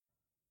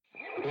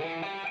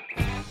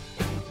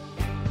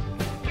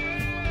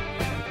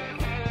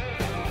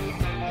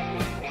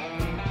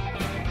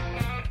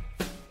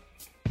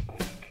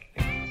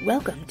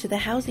Welcome to the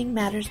Housing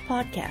Matters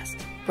Podcast,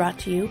 brought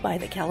to you by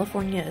the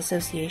California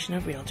Association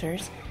of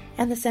Realtors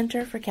and the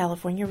Center for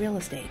California Real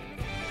Estate.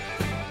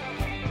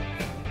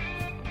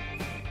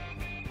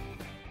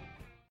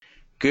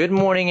 Good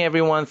morning,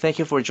 everyone. Thank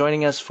you for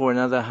joining us for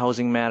another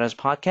Housing Matters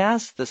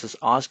podcast. This is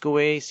Oscar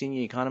Wei,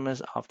 Senior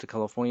Economist of the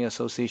California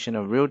Association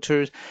of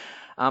Realtors.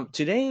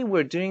 Today,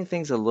 we're doing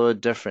things a little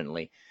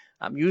differently.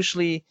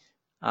 Usually,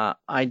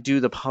 I do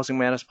the Housing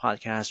Matters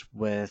podcast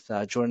with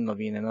Jordan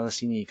Levine, another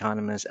senior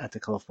economist at the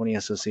California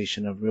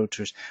Association of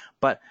Realtors.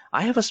 But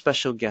I have a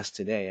special guest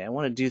today. I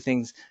want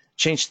to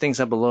change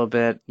things up a little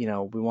bit.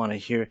 We want to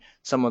hear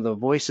some of the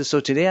voices. So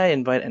today I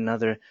invite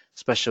another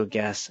special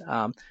guest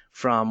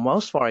from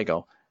Wells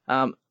Fargo.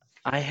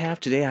 I have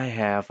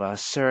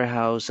Sarah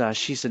House.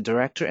 She's a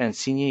director and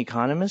senior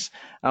economist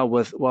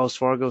with Wells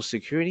Fargo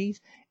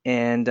Securities.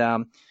 And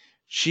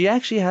she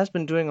actually has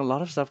been doing a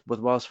lot of stuff with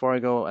Wells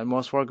Fargo, and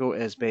Wells Fargo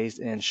is based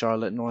in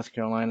Charlotte, North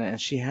Carolina,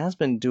 and she has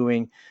been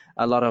doing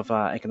a lot of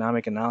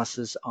economic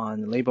analysis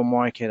on the labor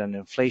market and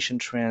inflation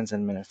trends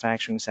and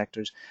manufacturing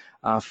sectors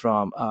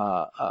for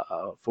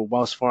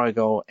Wells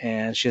Fargo,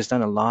 and she has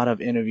done a lot of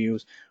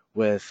interviews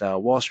with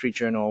Wall Street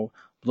Journal,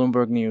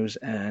 Bloomberg News,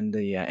 and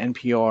the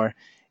NPR,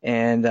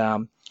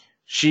 and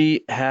she's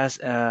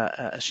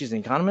an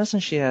economist,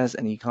 and she has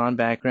an econ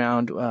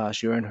background.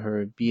 She earned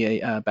her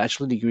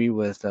bachelor degree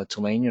with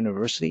Tulane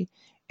University,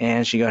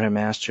 and she got her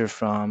master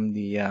from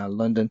the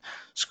London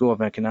School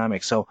of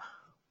Economics. So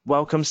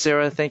welcome,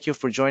 Sarah. Thank you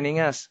for joining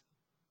us.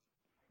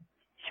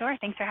 Sure.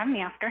 Thanks for having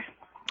me, Oscar.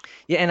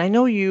 Yeah, and I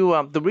know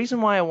you, the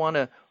reason why I want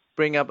to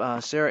bring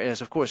up Sarah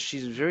is, of course,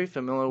 she's very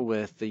familiar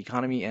with the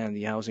economy and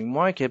the housing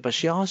market, but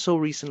she also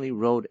recently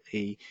wrote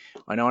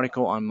an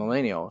article on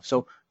millennial.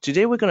 So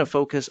today we're going to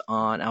focus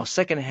on our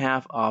second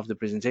half of the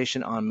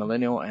presentation on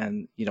millennial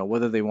and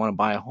whether they want to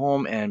buy a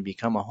home and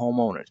become a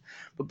homeowner.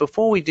 But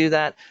before we do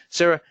that,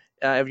 Sarah,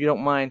 if you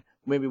don't mind,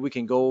 maybe we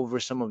can go over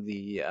some of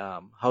the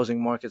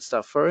housing market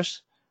stuff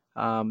first,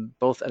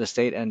 both at the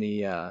state and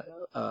the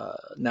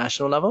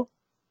national level.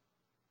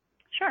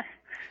 Sure.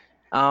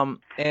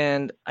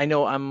 And I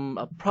know I'm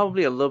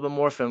probably a little bit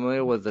more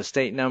familiar with the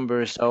state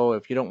numbers, so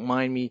if you don't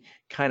mind me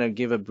kind of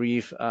give a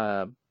brief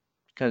kind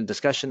of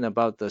discussion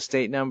about the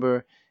state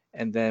number,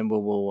 and then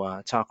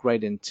we'll talk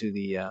right into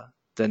the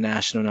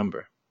national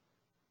number.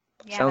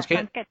 Yeah, Sounds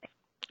good?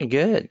 Sounds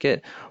good.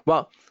 Good.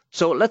 Well,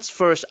 so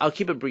I'll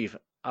keep it brief,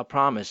 I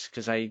promise,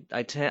 because I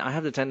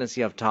have the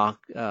tendency of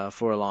talk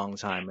for a long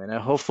time, and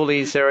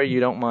hopefully, Sarah, you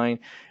don't mind.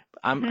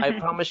 I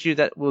promise you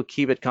that we'll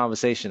keep it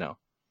conversational.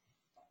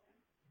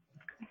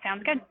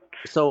 Sounds good.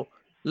 So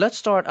let's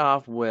start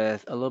off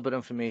with a little bit of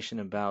information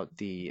about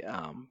the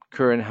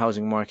current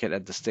housing market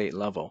at the state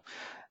level.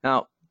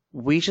 Now,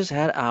 we just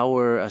had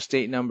our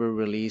state number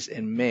released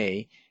in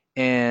May,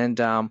 and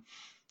I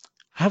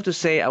have to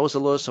say I was a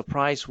little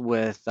surprised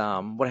with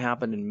what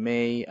happened in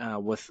May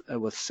with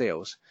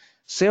sales.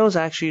 Sales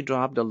actually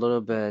dropped a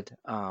little bit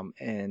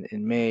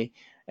in May,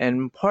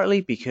 and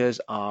partly because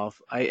I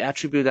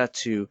attribute that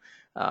to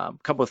a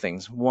couple of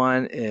things.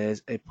 One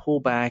is a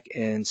pullback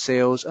in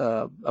sales,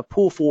 a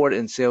pull forward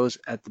in sales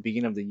at the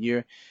beginning of the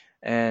year.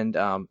 And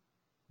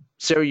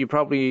Sarah, you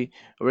probably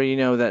already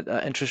know that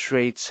interest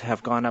rates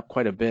have gone up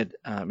quite a bit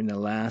in the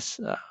last,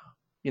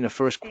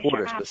 first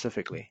quarter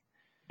specifically.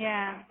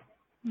 Yeah.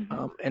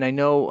 Mm-hmm. And I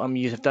know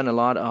you have done a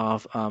lot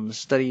of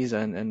studies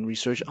and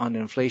research on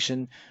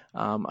inflation.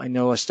 I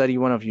know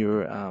one of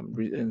your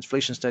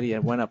inflation study,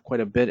 it went up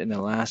quite a bit in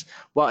the last.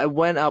 Well, it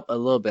went up a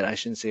little bit. I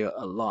shouldn't say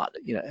a lot.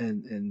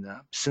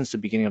 Since the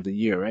beginning of the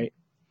year, right?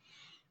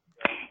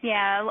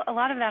 Yeah, a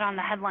lot of that on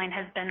the headline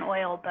has been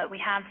oil, but we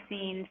have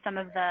seen some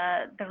of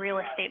the real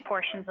estate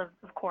portions of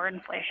core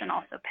inflation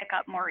also pick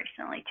up more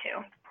recently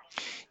too.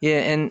 Yeah,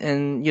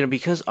 and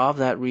because of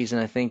that reason,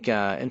 I think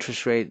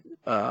interest rate,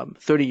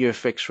 30-year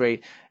fixed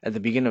rate at the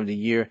beginning of the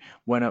year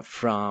went up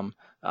from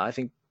I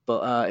think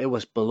it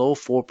was below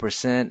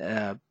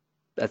 4%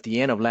 at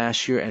the end of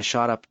last year and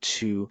shot up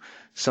to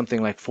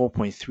something like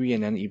 4.3,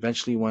 and then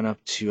eventually went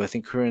up to I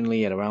think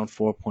currently at around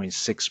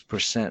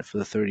 4.6% for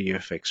the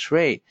 30-year fixed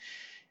rate.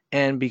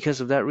 And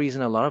because of that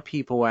reason, a lot of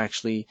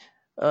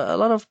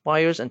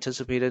buyers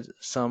anticipated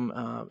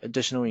some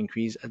additional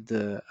increase at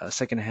the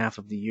second half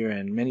of the year,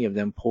 and many of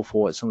them pull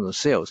forward some of the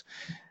sales.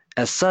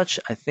 As such,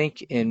 I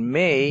think in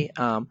May,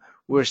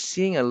 we're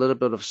seeing a little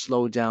bit of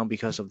slowdown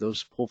because of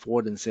those pull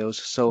forward in sales.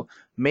 So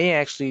May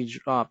actually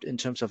dropped in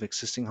terms of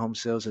existing home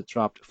sales. It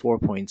dropped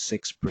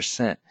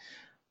 4.6%.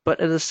 But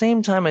at the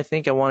same time, I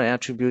think I want to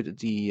attribute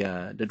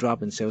the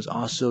drop in sales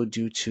also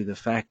due to the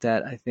fact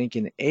that I think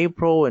in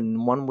April,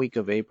 in 1 week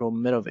of April,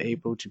 mid of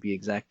April to be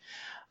exact,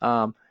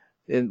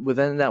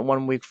 within that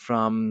 1 week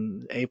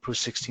from April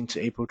 16th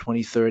to April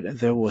 23rd,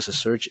 there was a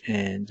surge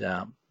in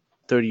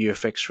 30-year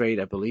fixed rate.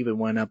 I believe it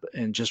went up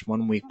in just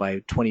 1 week by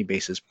 20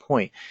 basis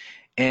point.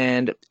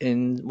 And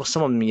in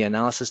some of the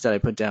analysis that I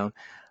put down,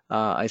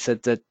 I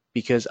said that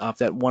because of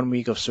that 1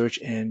 week of surge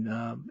in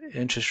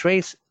interest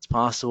rates, it's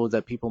possible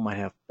that people might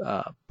have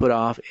put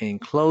off in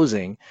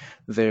closing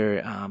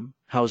their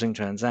housing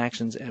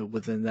transactions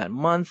within that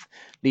month,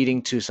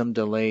 leading to some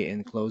delay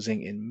in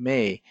closing in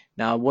May.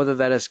 Now, whether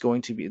that is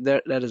going to be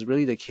that is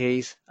really the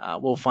case,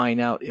 we'll find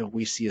out if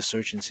we see a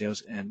surge in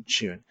sales in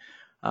June.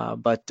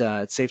 But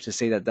it's safe to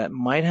say that that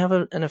might have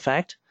an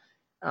effect.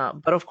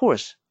 But of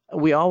course,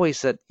 we always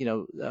said,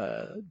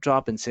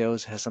 drop in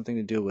sales has something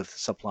to do with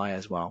supply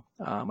as well.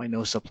 I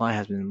know supply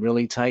has been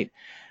really tight,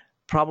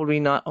 probably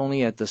not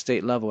only at the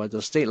state level. At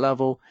the state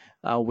level,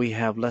 we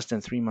have less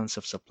than 3 months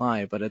of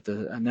supply, but at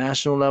the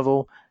national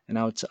level, and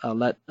I'll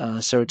let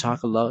Sarah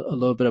talk a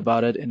little bit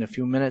about it in a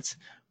few minutes,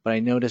 but I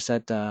noticed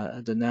that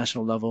the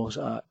national level,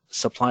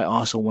 supply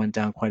also went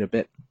down quite a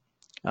bit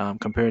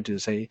compared to,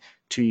 say,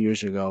 2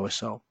 years ago or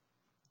so.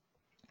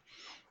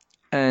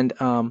 And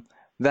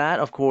that,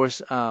 of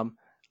course,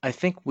 I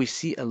think we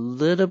see a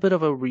little bit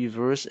of a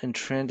reverse in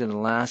trend in the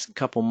last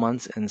couple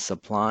months in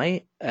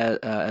supply,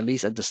 at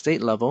least at the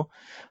state level,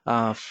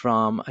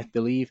 from, I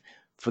believe,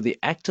 for the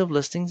active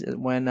listings, it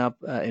went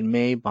up in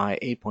May by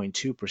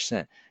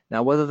 8.2%.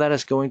 Now, whether that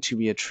is going to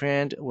be a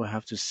trend, we'll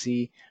have to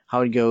see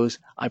how it goes.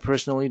 I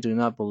personally do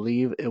not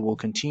believe it will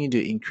continue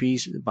to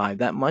increase by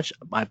that much.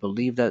 I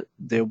believe that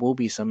there will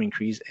be some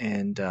increase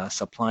in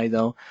supply,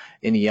 though,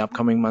 in the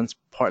upcoming months,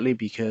 partly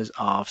because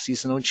of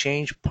seasonal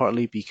change,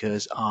 partly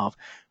because of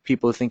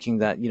people thinking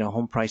that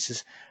home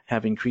prices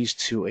have increased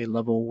to a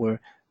level where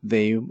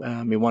they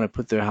may want to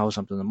put their house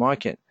up in the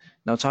market.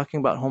 Now, talking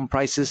about home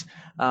prices,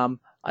 I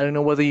don't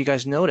know whether you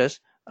guys noticed,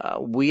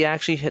 we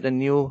actually hit a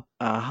new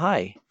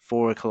high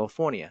for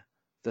California.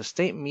 The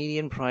state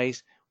median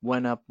price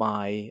went up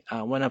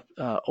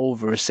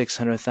over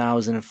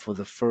 600,000 for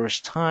the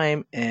first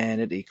time,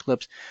 and it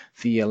eclipsed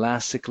the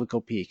last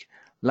cyclical peak.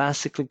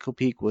 Last cyclical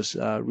peak was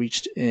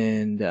reached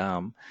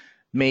in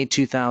May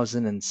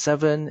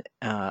 2007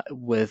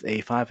 with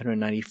a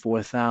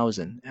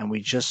 594,000, and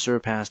we just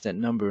surpassed that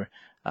number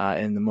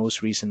in the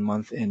most recent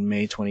month in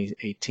May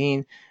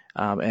 2018,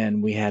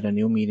 and we had a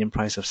new median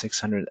price of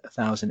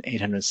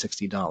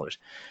 $600,860.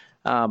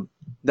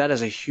 That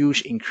is a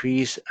huge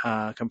increase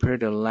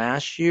compared to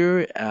last year.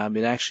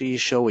 It actually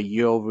showed a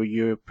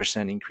year-over-year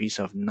percent increase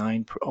of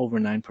over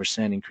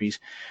 9% increase.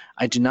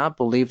 I do not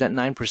believe that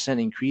 9%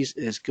 increase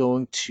is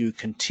going to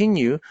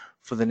continue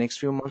for the next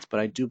few months, but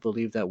I do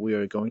believe that we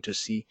are going to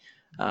see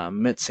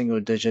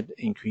mid-single-digit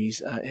increase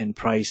in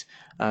price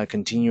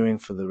continuing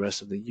for the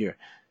rest of the year.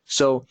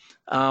 So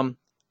I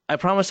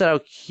promise that I'll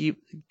keep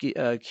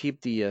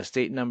the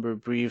state number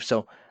brief.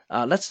 So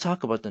let's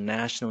talk about the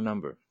national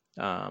number.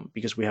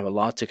 Because we have a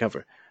lot to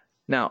cover.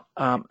 Now,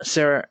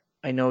 Sarah,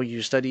 I know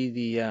you study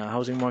the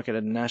housing market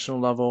at the national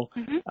level.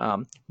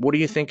 Mm-hmm. What do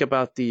you think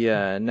about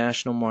the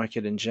national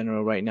market in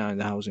general right now in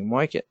the housing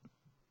market?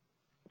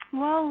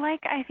 Well,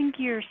 like I think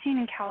you're seeing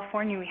in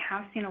California, we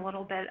have seen a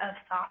little bit of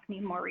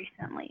softening more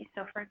recently.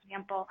 So, for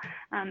example,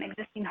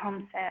 existing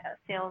home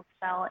sales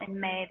fell in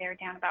May. They're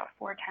down about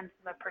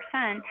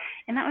 0.4%,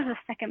 and that was the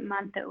second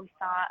month that we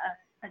saw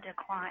a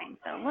decline.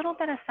 So a little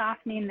bit of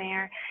softening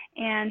there.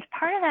 And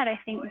part of that, I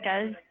think,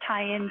 does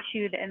tie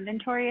into the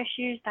inventory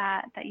issues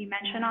that you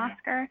mentioned,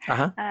 Oscar.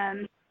 Uh-huh.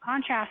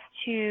 Contrast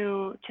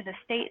to the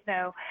state,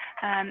 though,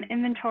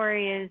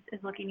 inventory is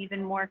looking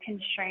even more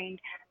constrained,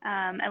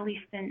 at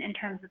least in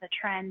terms of the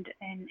trend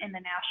in the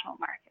national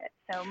market.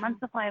 So month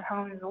supply of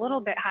homes is a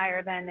little bit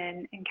higher than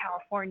in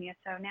California.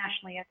 So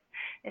nationally,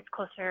 it's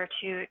closer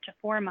to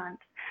 4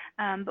 months.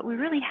 But we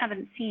really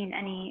haven't seen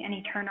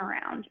any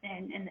turnaround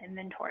in the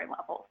inventory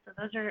levels. So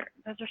those are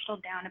still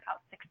down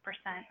about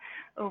 6%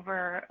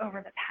 over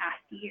the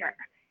past year.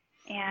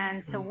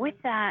 And so with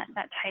that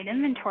tight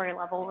inventory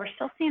level, we're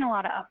still seeing a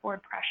lot of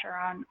upward pressure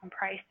on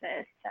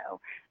prices.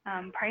 So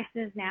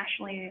prices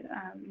nationally,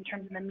 in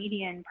terms of the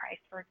median price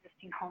for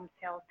existing home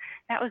sales,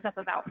 that was up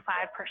about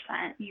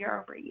 5% year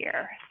over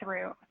year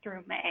through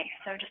May.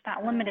 So just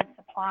that limited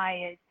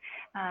supply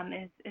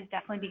is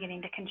definitely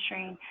beginning to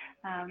constrain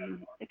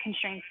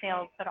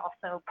sales, but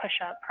also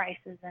push up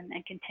prices and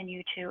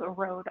continue to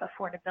erode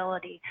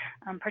affordability,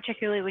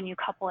 particularly when you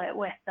couple it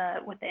with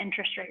the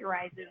interest rate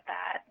rises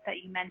that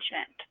you mentioned.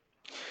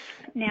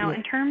 Now,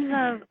 in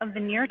terms of the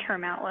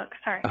near-term outlook,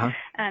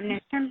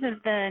 in terms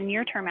of the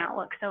near-term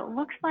outlook, so it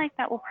looks like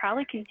that we'll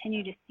probably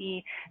continue to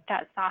see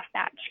that soft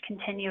patch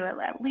continue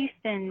at least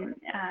in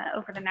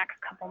over the next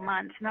couple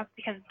months, and that's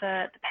because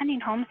the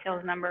pending home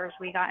sales numbers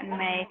we got in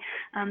May,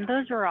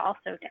 those were also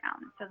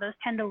down. So those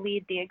tend to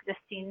lead the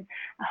existing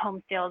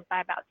home sales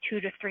by about 2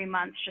 to 3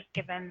 months, just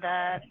given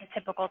the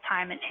typical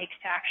time it takes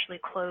to actually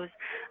close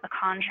a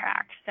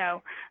contract.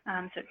 So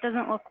it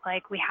doesn't look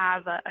like we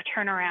have a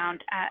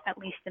turnaround at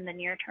least in the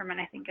near term, and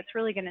I think it's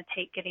really going to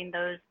take getting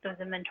those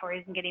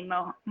inventories and getting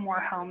more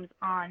homes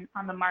on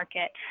the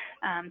market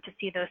to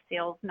see those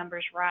sales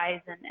numbers rise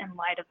in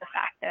light of the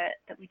fact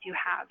that we do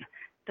have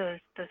those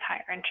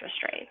higher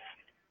interest rates.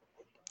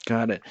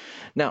 Got it.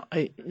 Now,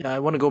 I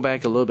want to go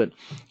back a little bit.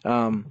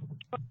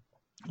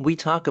 you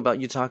talk about,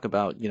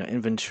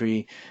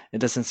 inventory. It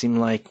doesn't seem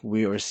like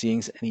we are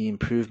seeing any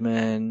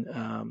improvement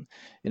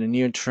in the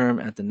near term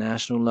at the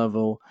national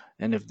level.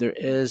 And if there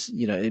is,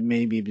 it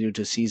may be due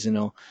to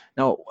seasonal.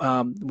 Now,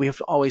 we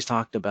have always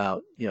talked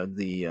about,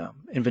 the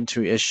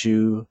inventory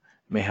issue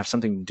may have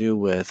something to do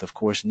with, of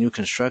course, new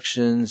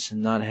constructions,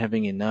 not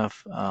having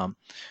enough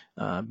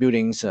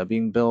buildings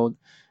being built.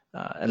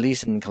 At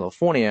least in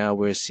California,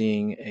 we're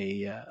seeing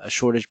a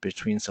shortage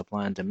between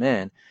supply and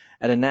demand.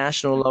 At a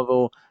national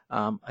level,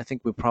 I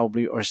think we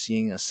probably are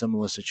seeing a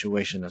similar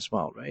situation as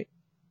well, right?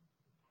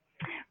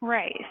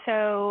 Right.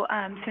 So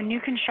new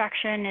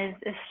construction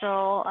is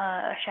still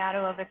a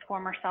shadow of its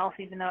former self,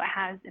 even though it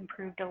has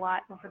improved a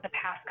lot over the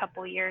past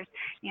couple of years.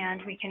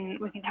 And we can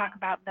talk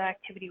about the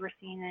activity we're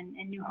seeing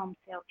in new home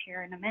sales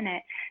here in a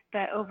minute.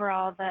 But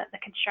overall, the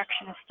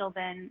construction has still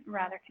been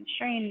rather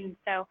constrained.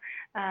 So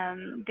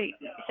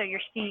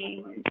you're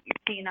seeing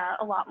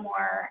a lot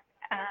more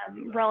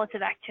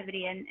relative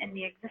activity in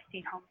the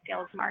existing home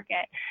sales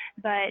market,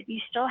 but you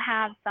still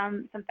have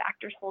some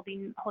factors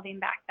holding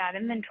back that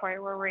inventory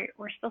where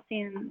we're still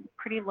seeing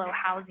pretty low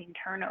housing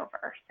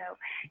turnover. So,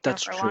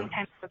 That's for a long true.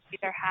 time, folks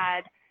either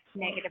had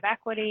negative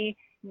equity.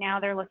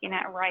 Now they're looking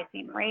at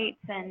rising rates,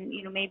 and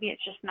maybe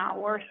it's just not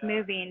worth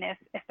moving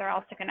if they're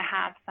also going to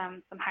have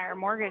some higher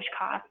mortgage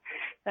costs.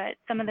 But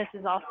some of this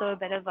is also a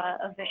bit of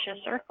a vicious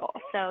circle.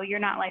 So you're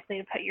not likely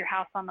to put your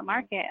house on the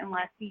market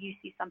unless you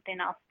see something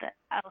else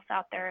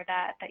out there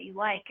that you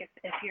like.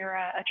 If you're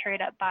a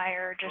trade up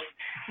buyer, just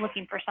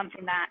looking for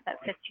something that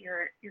fits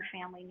your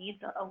family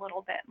needs a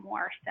little bit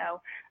more.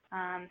 So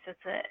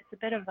it's a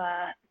bit of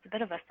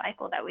a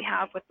cycle that we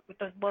have with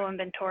those low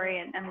inventory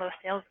and low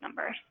sales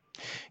numbers.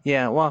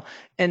 Yeah, well,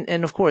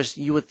 and of course,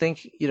 you would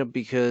think,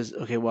 because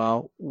okay,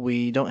 well,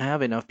 we don't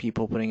have enough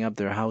people putting up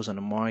their house on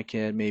the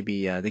market.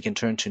 Maybe they can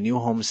turn to new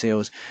home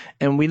sales.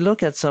 And we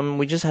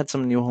just had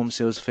some new home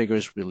sales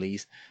figures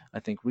released,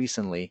 I think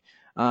recently.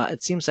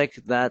 It seems like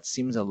that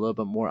seems a little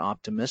bit more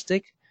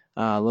optimistic,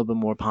 a little bit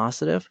more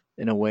positive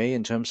in a way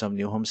in terms of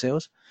new home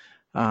sales.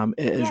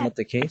 Is Yeah, that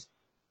the case?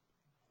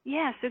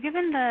 Yeah, so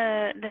given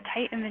the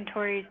tight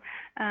inventories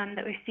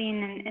that we've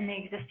seen in the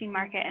existing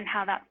market and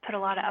how that's put a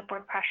lot of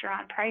upward pressure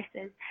on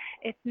prices,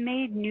 it's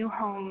made new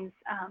homes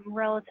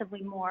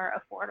relatively more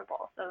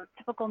affordable. So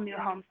typical new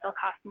homes still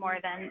cost more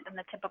than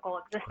the typical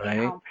existing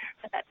Right. home,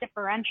 but that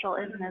differential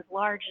isn't as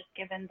large just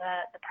given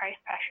the price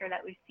pressure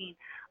that we've seen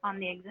on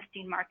the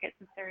existing market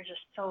since there's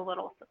just so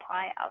little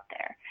supply out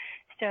there.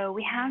 So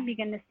we have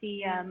begun to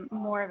see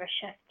more of a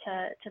shift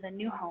to the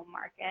new home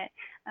market.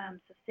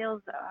 So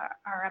sales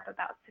are up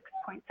about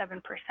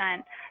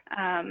 6.7%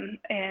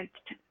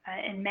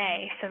 in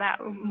May. So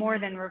that more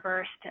than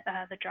reversed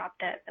the drop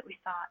that we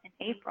saw in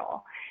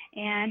April.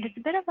 And it's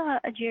a bit of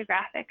a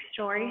geographic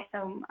story.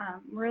 So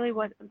really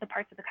what the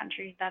parts of the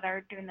country that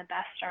are doing the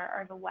best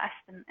are the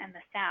West and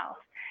the South.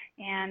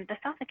 And the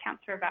South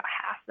accounts for about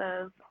half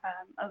of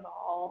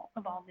all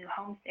new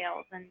home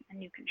sales and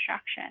new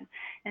construction.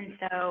 And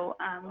so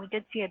we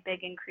did see a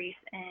big increase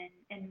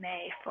in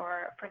May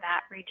for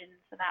that region.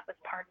 So that was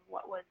part of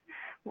what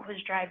was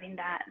driving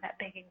that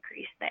big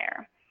increase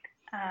there.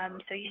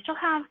 So you still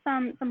have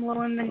some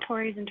low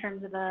inventories in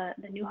terms of the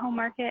new home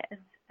market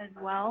as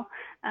well,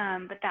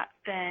 but that's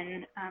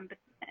been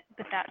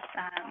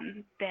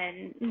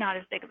not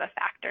as big of a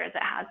factor as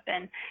it has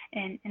been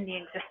in the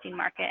existing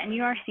market. And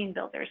you are seeing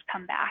builders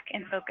come back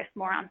and focus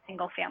more on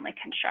single family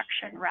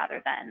construction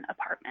rather than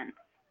apartments.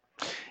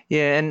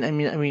 Yeah, and I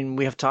mean,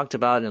 we have talked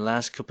about in the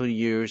last couple of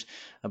years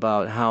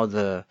about how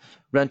the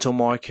rental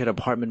market,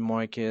 apartment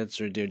markets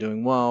they're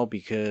doing well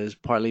because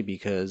partly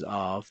because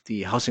of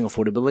the housing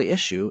affordability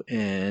issue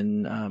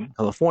in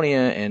California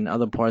and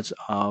other parts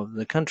of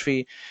the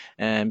country,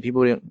 and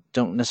people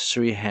don't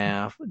necessarily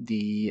have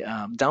the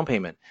down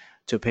payment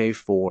to pay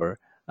for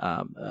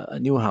a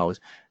new house.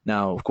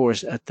 Now, of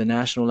course, at the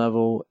national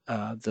level,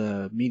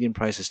 the median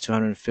price is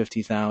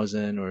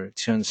 250,000 or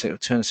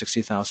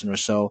 260,000 or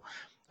so.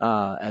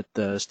 At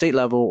the state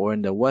level or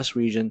in the West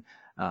region,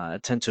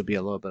 tend to be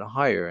a little bit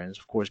higher, and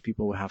of course,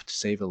 people will have to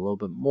save a little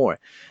bit more.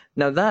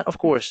 Now, that of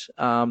course,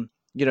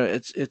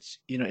 it's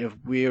if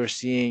we are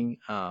seeing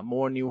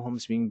more new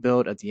homes being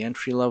built at the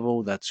entry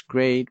level, that's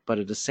great. But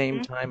at the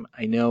same time,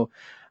 I know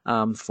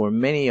for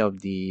many of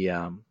the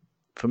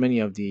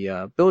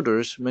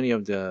builders, many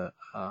of the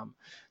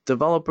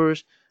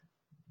developers,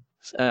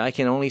 I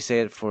can only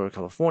say it for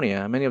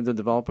California. Many of the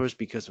developers,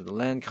 because of the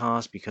land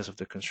cost, because of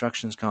the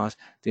construction cost,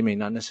 they may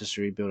not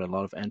necessarily build a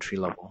lot of entry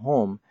level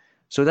home.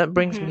 So that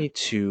brings Mm-hmm. me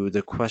to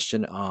the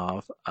question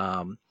of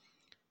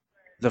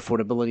the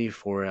affordability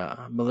for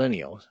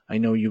millennials. I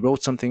know you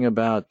wrote something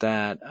about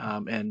that,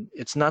 and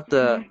it's not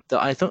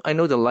Mm-hmm. I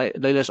know the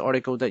latest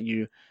article that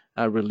you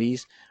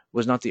released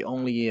was not the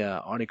only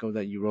article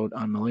that you wrote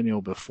on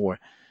millennial before.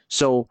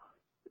 So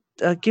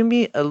give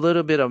me a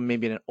little bit of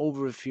maybe an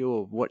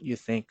overview of what you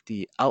think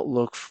the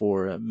outlook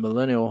for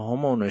millennial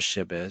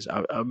homeownership is.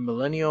 Are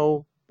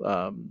millennial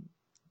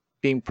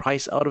being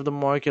priced out of the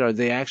market? Are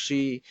they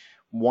actually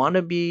want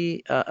to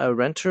be a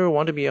renter,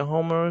 want to be a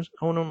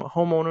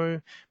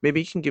homeowner? Maybe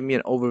you can give me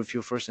an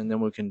overview first, and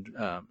then we can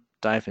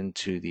dive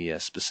into the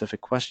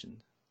specific question.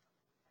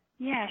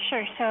 Yeah,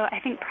 sure. So I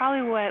think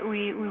probably what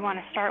we want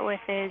to start with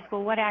is,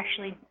 well, what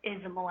actually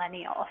is a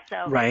millennial?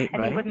 So Right, I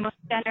think right. with most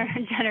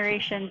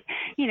generations,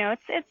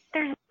 it's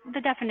there's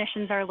the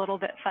definitions are a little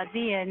bit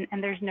fuzzy and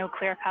there's no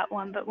clear-cut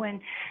one. But when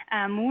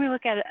we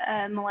look at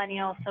a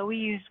millennial, so we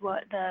use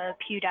what the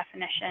Pew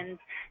definitions,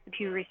 the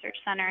Pew Research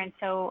Center, and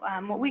so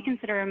what we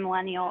consider a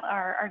millennial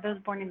are those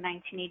born in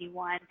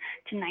 1981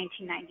 to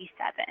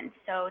 1997.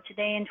 So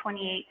today in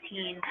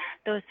 2018,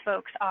 those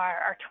folks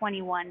are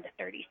 21 to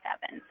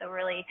 37. So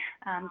really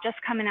just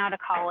coming out of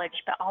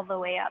college, but all the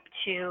way up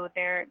to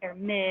their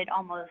mid,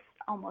 almost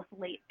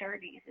late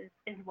 30s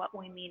is what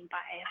we mean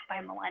by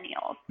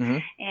millennials. Mm-hmm.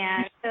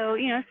 And so,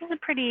 this is a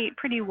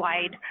pretty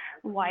wide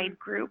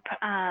group.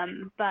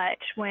 But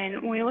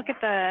when we look at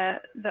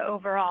the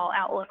overall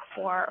outlook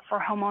for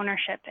home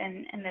ownership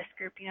in this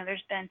group,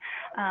 there's been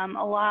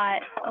a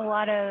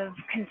lot of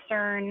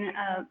concern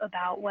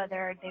about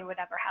whether they would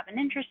ever have an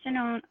interest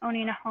in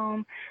owning a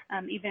home,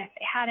 even if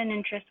they had an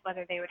interest,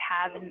 whether they would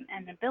have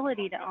an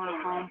ability to own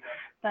a home.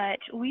 But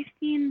we've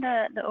seen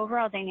the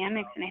overall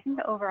dynamics, and I think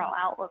the overall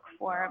outlook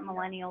for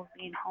millennials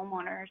being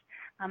homeowners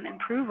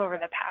improve over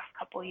the past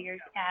couple of years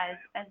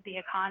as the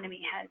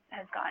economy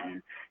has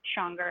gotten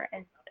stronger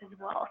as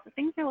well. So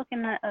things are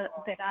looking a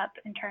bit up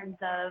in terms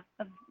of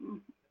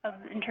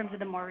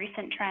the more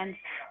recent trends,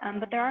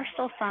 but there are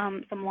still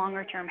some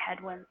longer term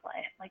headwinds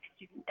like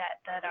student debt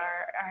that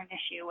are an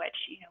issue, which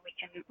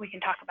we can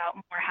talk about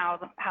more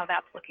how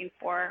that's looking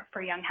for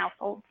young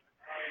households.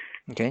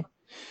 Okay.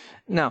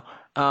 Now,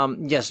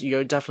 yes,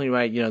 you're definitely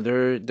right.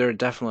 There are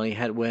definitely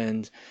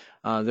headwinds.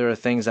 There are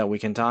things that we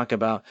can talk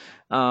about.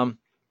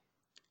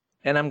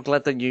 And I'm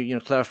glad that you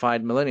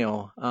clarified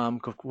millennial.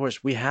 Of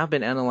course, we have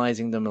been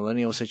analyzing the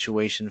millennial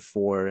situation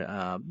for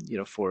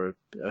for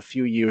a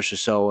few years or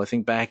so. I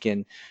think back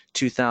in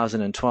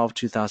 2012,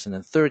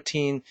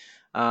 2013,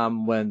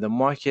 when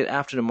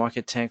after the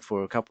market tanked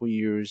for a couple of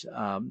years,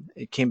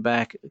 it came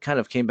back up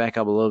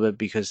a little bit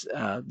because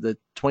the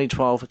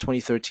 2012,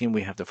 2013,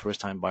 we have the first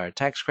time buyer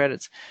tax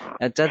credits.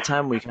 At that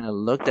time, we kind of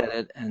looked at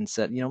it and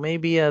said,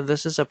 maybe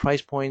this is a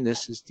price point.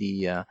 This is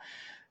the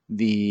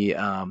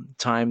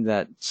time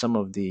that some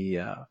of the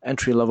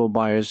entry-level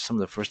buyers, some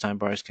of the first-time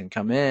buyers can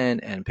come in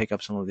and pick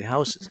up some of the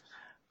houses.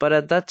 But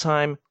at that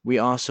time, we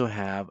also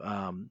have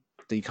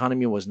the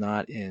economy was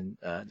not in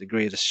the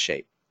greatest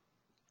shape.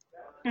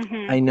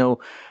 Mm-hmm. I know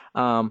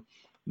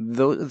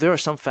there are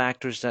some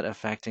factors that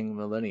affecting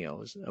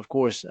millennials. Of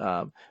course,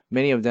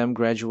 many of them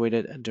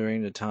graduated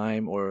during the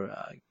time or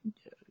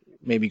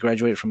maybe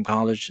graduated from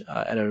college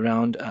at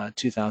around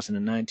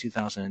 2009,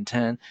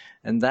 2010,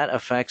 and that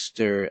affects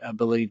their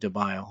ability to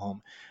buy a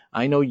home.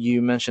 I know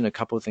you mentioned a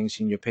couple of things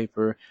in your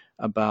paper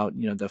about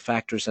the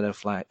factors that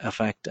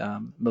affect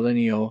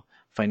millennial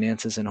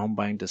finances and home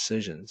buying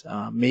decisions.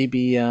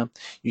 Maybe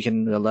you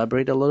can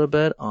elaborate a little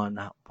bit on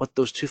what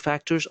those two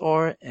factors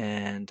are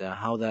and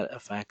how that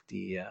affect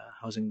the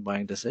housing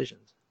buying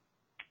decisions.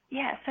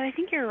 Yeah, so I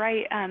think you're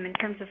right in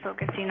terms of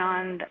focusing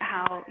on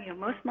how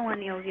most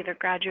millennials either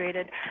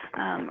graduated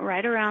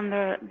right around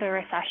the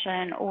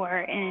recession or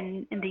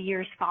in the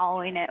years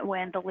following it,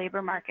 when the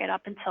labor market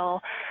up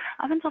until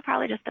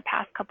probably just the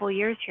past couple of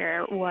years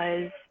here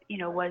was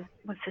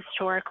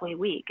historically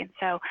weak. And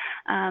so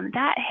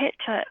that hit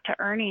to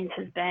earnings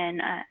has been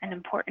an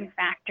important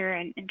factor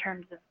in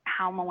terms of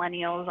how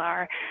millennials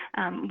are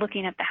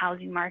looking at the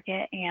housing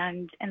market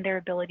and their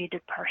ability to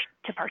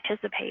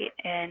participate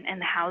in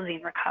the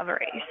housing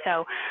recovery.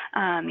 So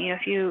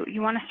if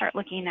you want to start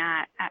looking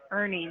at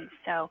earnings,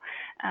 so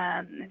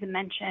as I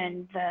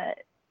mentioned, that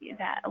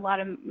a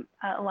lot of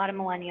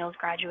millennials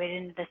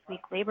graduated into this weak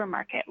labor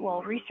market.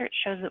 Well, research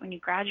shows that when you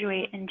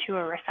graduate into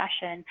a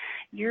recession,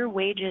 your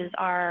wages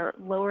are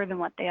lower than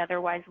what they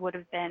otherwise would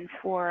have been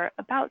for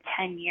about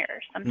 10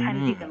 years,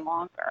 sometimes even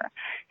longer.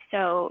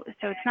 So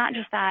it's not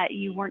just that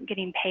you weren't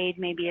getting paid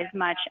maybe as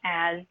much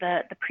as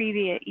the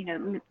previous,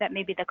 that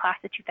maybe the class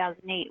of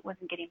 2008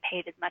 wasn't getting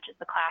paid as much as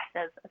the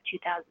class of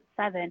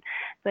 2007,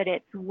 but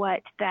it's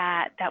what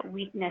that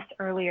weakness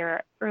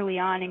early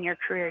on in your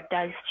career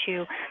does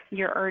to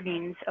your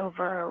earnings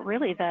over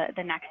really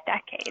the next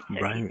decade. So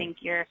Right. if you think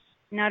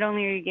not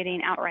only are you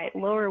getting outright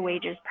lower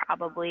wages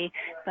probably,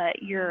 but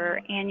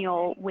your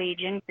annual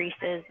wage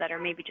increases that are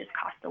maybe just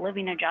cost of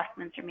living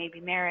adjustments or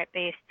maybe merit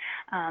based,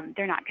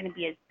 they're not going to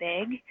be as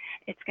big.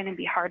 It's going to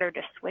be harder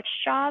to switch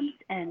jobs,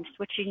 and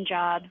switching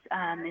jobs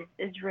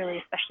is really,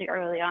 especially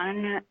early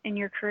on in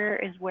your career,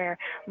 is where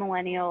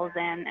millennials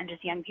and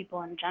just young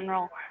people in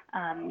general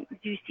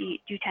do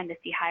tend to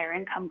see higher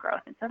income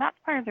growth. And so that's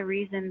part of the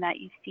reason that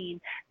you've seen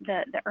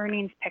the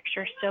earnings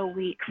picture so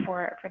weak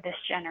for this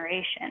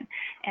generation.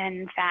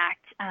 And in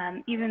fact,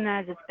 even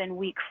as it's been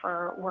weak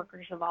for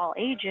workers of all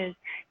ages,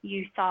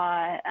 you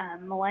saw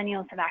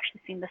millennials have actually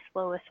seen the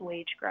slowest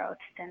wage growth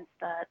since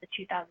the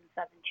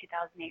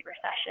 2007-2008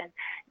 recession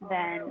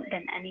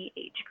than any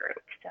age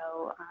group.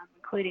 So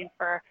including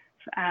for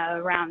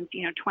around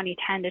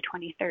 2010 to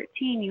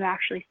 2013, you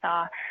actually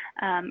saw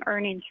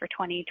earnings for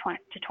 20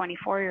 to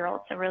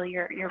 24-year-olds, so really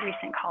your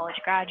recent college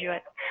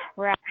graduates,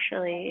 were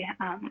actually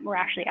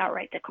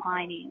outright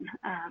declining.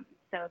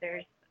 So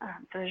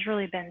there's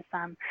really been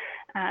some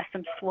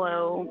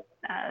slow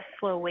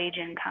wage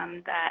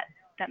income that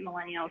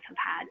millennials have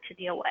had to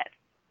deal with.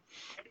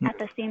 At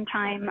the same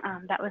time,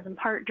 that was in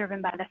part driven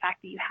by the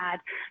fact that you had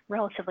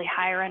relatively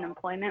higher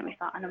unemployment. We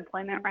saw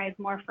unemployment rise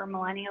more for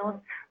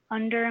millennials,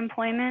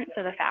 underemployment.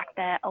 So the fact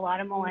that a lot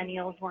of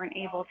millennials weren't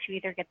able to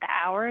either get the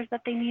hours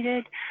that they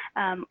needed,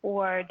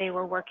 or they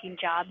were working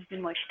jobs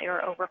in which they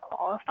were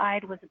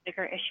overqualified was a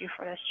bigger issue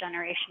for this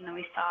generation than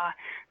we saw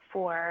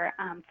for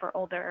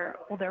older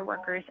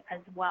workers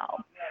as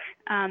well.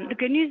 The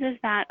good news is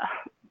that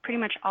pretty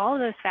much all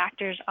of those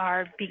factors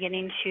are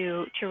beginning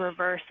to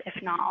reverse,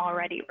 if not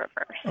already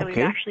reversed. So we've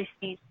actually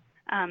seen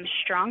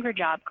stronger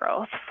job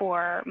growth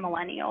for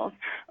millennials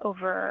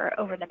over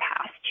the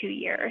past 2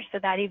 years. So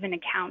that even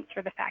accounts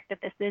for the fact that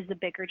this is a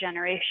bigger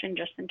generation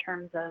just in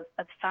terms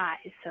of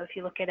size. So if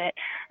you look at it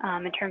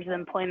in terms of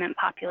employment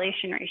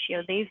population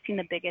ratio, they've seen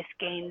the biggest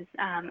gains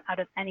out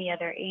of any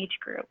other age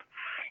group.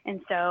 And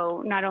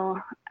so not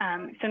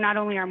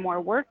only are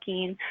more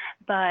working,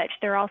 but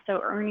they're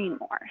also earning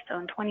more. So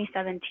in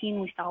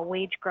 2017, we saw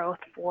wage growth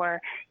for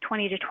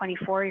 20 to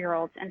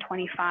 24-year-olds and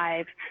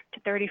 25 to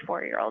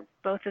 34-year-olds.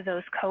 Both of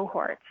those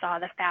cohorts saw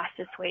the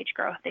fastest wage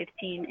growth they've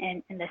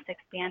seen in this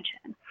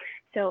expansion.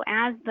 So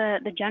as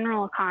the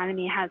general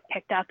economy has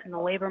picked up and the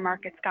labor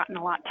market's gotten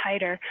a lot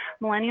tighter,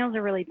 millennials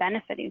are really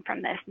benefiting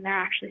from this, and they're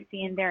actually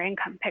seeing their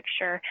income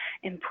picture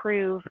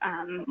improve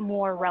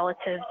more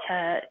relative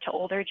to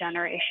older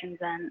generations,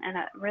 and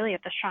really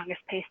at the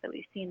strongest pace that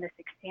we've seen this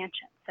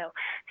expansion. So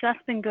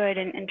that's been good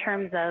in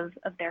terms of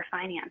their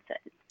finances.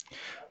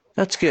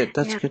 That's good.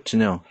 That's good to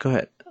know. Go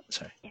ahead.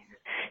 Sorry. Yeah.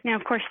 Now,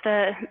 of course,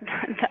 the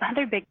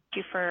other big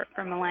issue for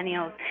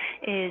millennials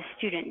is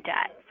student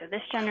debt. So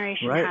this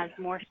generation has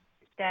more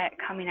debt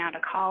coming out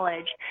of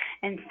college,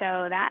 and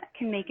so that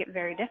can make it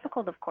very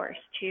difficult, of course,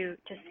 to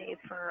save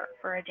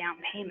for a down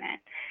payment.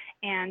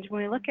 And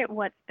when we look at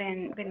what's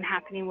been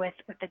happening with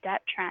the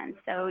debt trends,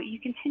 so you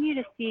continue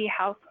to see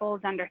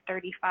households under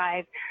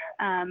 35.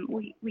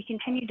 We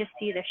continue to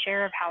see the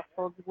share of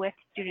households with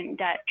student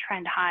debt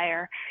trend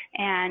higher,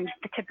 and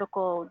the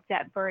typical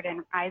debt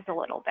burden rise a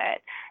little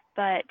bit.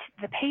 But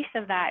the pace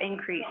of that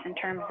increase in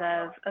terms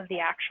of the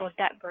actual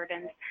debt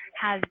burdens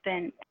has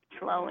been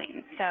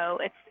slowing. So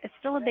it's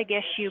still a big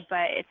issue,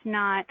 but it's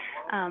not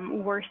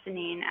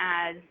worsening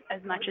as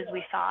much as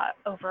we saw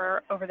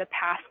over the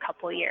past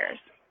couple of years.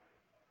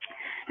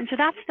 And so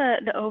that's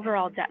the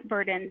overall debt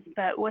burdens.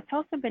 But what's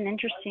also been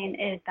interesting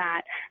is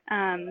that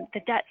the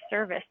debt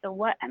service, so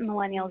what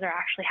millennials are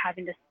actually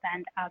having to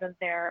spend out of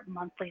their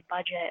monthly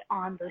budget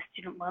on those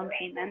student loan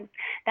payments,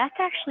 that's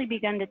actually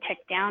begun to tick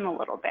down a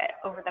little bit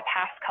over the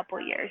past couple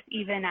of years,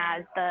 even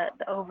as the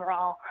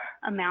overall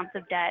amounts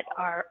of debt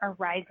are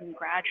rising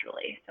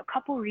gradually. So a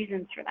couple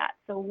reasons for that.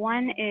 So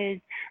one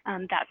is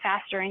that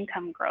faster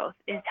income growth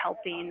is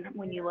helping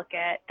when you look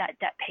at that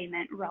debt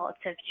payment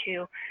relative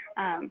to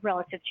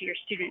your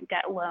student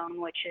debt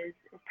loan, which is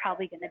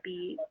probably going to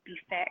be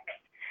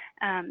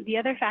fixed. The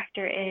other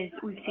factor is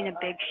we've seen a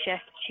big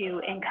shift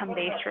to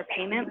income-based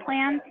repayment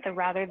plans. So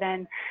rather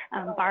than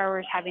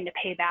borrowers having to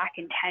pay back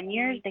in 10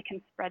 years, they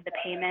can spread the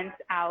payments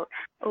out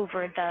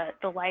over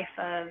the life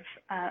of,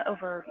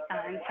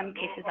 in some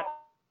cases, up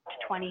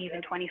to 20,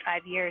 even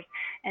 25 years,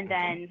 and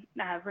then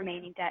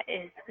remaining debt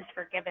is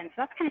forgiven. So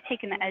that's kind of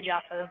taken the edge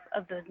off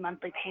of those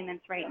monthly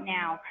payments right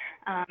now,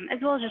 as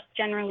well as just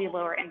generally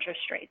lower interest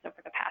rates over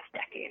the past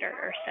decade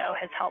or so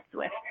has helped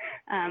with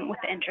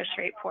the interest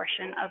rate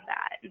portion of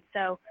that. And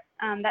so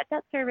that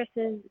debt service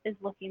is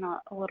looking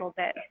a little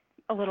bit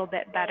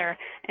better,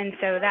 and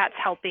so that's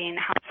helping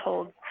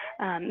households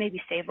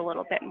maybe save a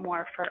little bit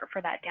more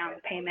for that down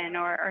payment,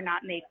 or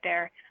not make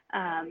their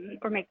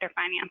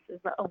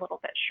finances a little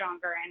bit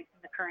stronger in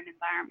the current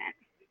environment.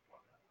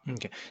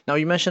 Okay. Now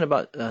you mentioned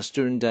about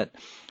student debt.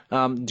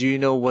 Do you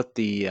know what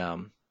do you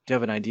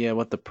have an idea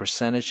what the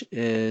percentage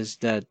is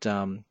that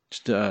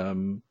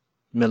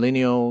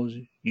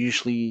millennials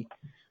usually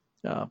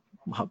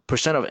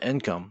percent of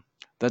income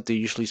that they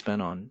usually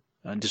spend on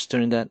the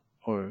student debt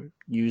or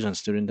use on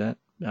student debt?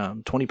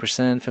 20%,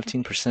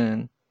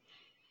 15%?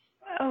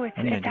 Oh,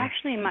 it's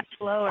actually much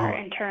lower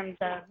in terms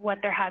of what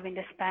they're having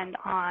to spend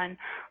on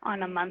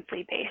a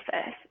monthly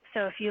basis.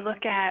 So if you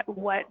look at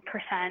what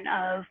percent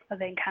of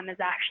income is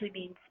actually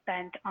being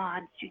spent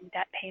on student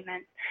debt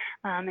payments,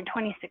 in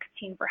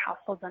 2016 for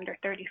households under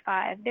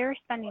 35, they're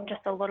spending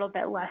just a little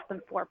bit less than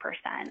 4%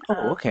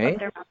 of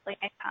their monthly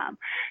income.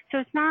 So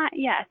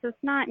it's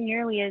not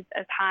nearly as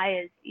high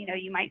as,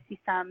 you might see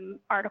some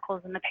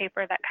articles in the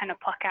paper that kind of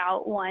pluck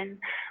out one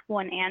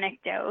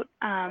anecdote.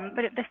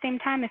 But at the same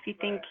time, if you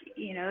think,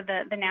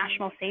 the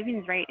national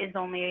savings rate is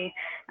only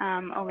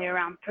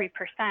around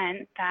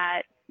 3%,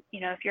 that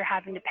if you're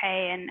having to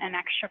pay an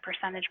extra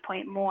percentage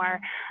point more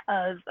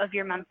of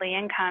your monthly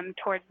income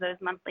towards those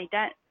monthly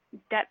debt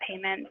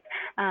payments,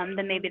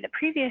 than maybe the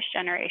previous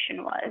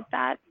generation was,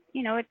 that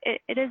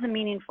it is a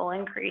meaningful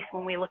increase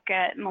when we look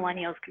at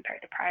millennials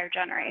compared to prior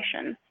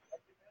generations.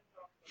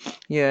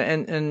 Yeah,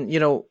 and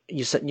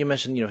you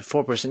mentioned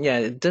 4%. Yeah,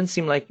 it doesn't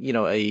seem like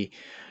a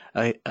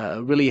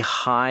really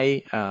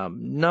high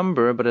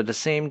number, but at the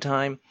same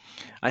time,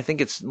 I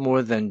think it's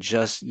more than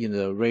just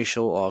the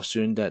ratio of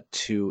student debt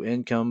to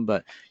income.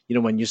 But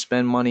when you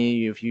spend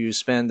money, if you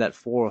spend that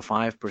 4 or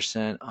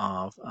 5%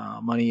 of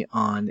money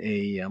on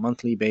a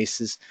monthly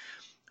basis,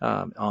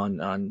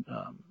 on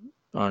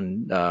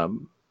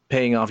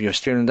paying off your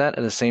student debt,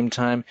 at the same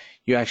time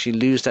you actually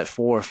lose that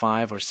 4 or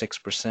 5 or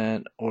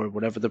 6% or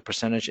whatever the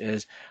percentage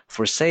is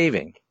for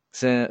saving.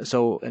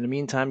 So in the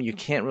meantime, you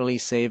can't really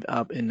save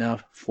up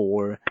enough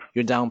for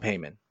your down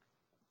payment.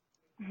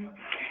 Mm-hmm.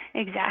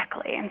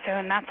 Exactly.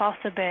 And that's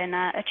also been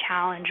a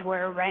challenge,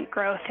 where rent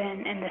growth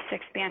in this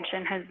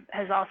expansion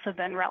has also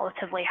been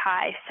relatively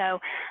high. So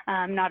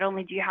not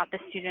only do you have the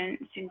student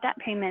debt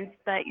payments,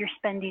 but you're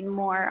spending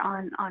more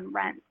on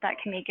rent. That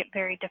can make it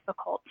very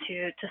difficult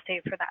to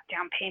save for that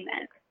down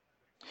payment.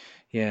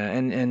 Yeah,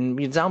 and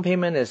the down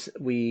payment is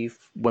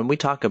when we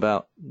talk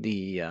about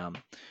the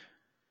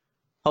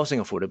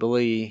housing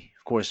affordability,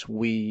 of course,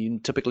 we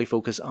typically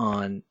focus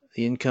on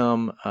the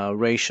income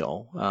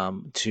ratio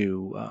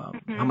to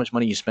how much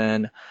money you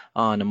spend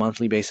on a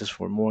monthly basis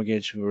for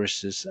mortgage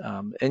versus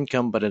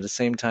income. But at the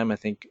same time, I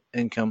think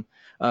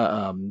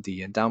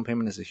the down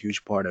payment is a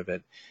huge part of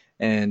it.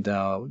 And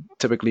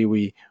typically,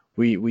 we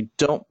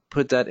don't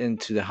put that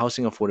into the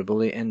housing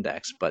affordability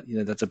index, but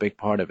that's a big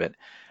part of it.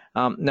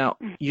 Now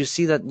you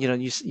see that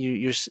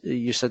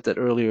you said that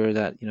earlier,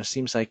 that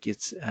seems like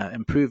it's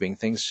improving.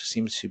 Things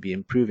seem to be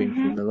improving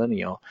for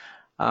millennial.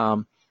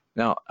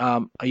 Now,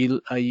 are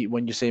you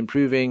when you say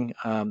improving,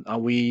 are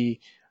we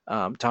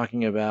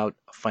talking about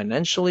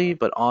financially,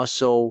 but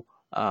also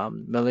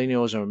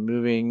millennials are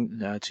moving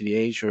to the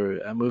age,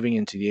 or moving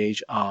into the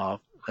age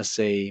of, let's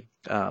say,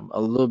 a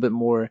little bit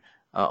more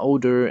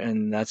older,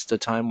 and that's the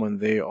time when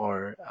they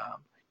are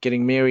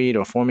getting married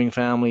or forming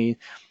family.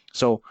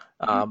 So,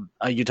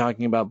 are you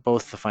talking about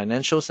both the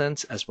financial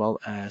sense as well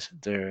as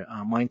their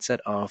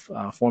mindset of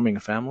forming a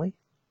family?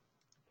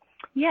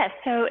 Yes,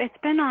 so it's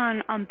been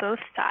on both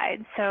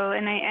sides. So,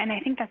 and I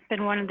think that's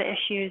been one of the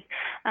issues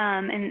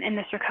in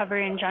this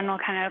recovery in general,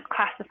 kind of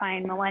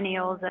classifying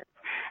millennials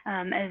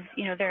as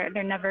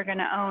they're never going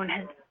to own,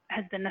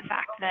 has been the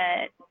fact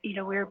that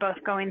we're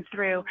both going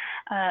through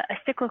a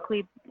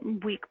cyclically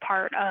weak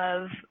part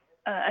of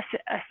a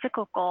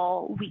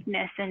cyclical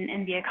weakness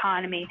in the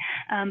economy,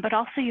 but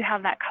also you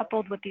have that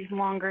coupled with these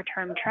longer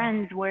term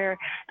trends where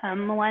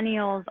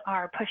millennials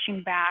are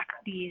pushing back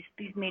these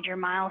major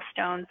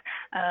milestones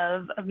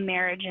of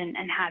marriage and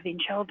having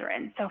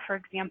children. So, for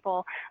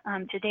example,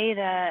 today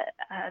the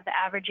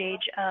average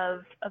age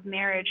of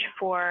marriage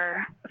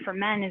for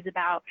men is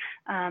about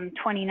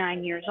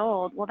 29 years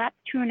old. Well, that's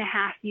 2.5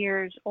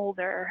 years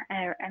older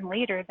and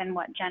later than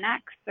what Gen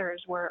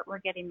Xers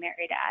were getting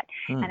married at,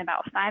 and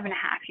about 5.5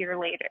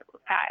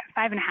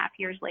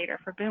 years later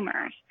for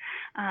boomers.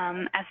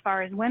 As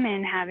far as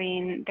women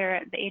having the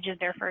age of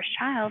their first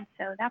child,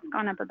 so that's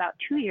gone up about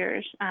 2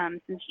 years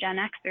since Gen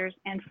Xers,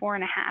 and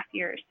 4.5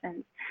 years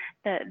since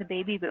the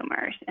baby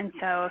boomers. And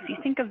so if you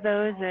think of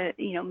those,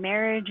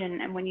 marriage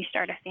and when you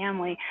start a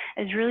family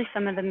is really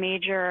some of the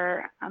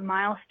major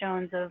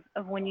milestones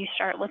of when you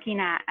start looking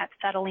at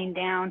settling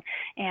down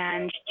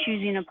and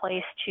choosing a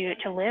place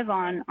to live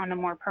on a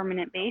more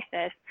permanent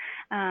basis.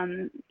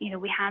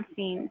 We have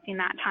seen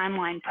that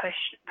timeline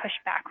push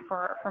back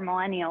for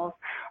millennials,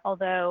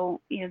 although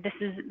this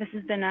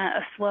has been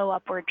a slow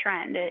upward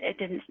trend. It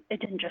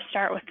didn't just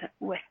start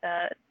with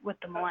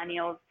the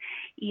millennials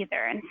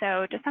either. And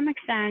so to some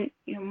extent,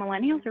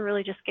 millennials are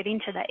really just getting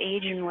to the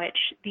age in which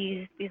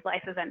these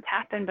life events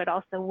happen, but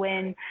also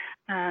when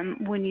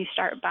you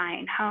start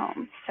buying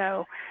homes.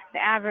 So the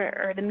average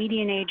or the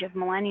median age of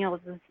millennials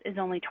is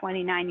only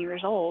 29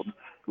 years old.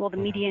 Well, the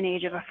median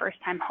age of a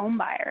first-time home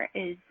buyer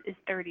is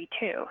 32.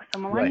 So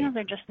millennials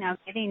are just now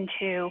getting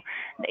to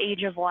the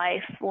age of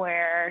life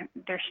where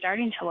they're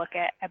starting to look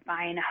at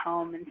buying a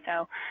home, and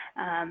so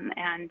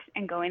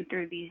and going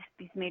through these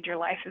major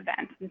life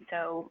events. And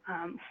so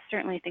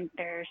certainly think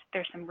there's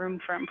some room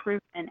for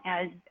improvement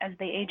as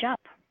they age up.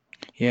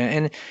 Yeah,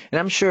 and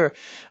I'm sure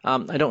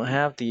I don't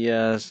have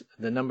the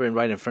number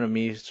right in front of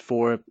me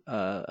for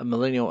a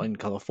millennial in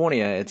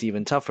California. It's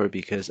even tougher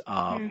because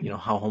of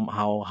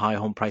how high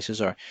home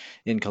prices are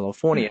in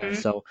California.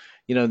 So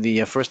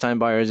the first time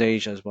buyer's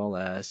age as well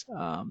as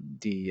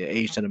the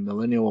age that a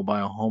millennial will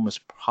buy a home is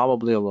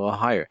probably a little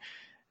higher.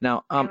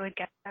 Now, I would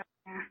guess that.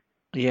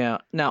 yeah.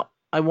 Now,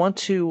 I want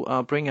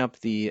to bring up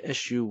the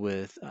issue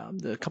with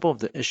a couple of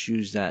the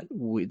issues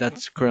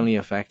that's currently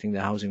affecting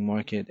the housing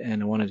market,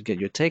 and I wanted to get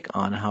your take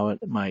on how it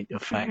might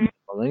affect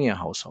millennial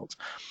households.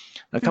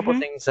 A couple of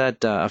things that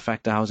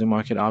affect the housing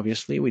market,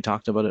 obviously, we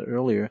talked about it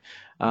earlier.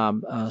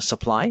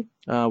 Supply.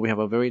 We have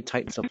a very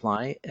tight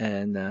supply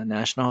in the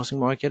national housing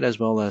market as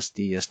well as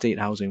the state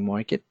housing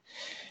market.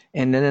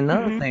 And then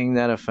another Mhm. thing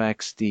that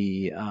affects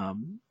the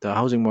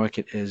housing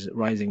market is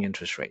rising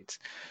interest rates.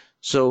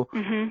 So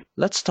Mhm.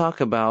 let's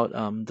talk about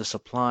the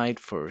supply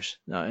first.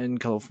 Now, in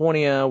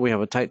California, we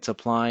have a tight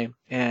supply,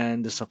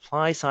 and the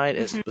supply side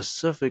is Mhm.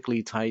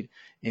 specifically tight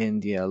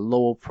in the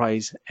lower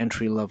price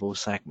entry level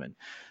segment.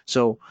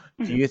 So,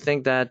 do Mhm. you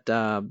think that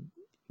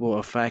will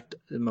affect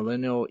the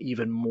millennial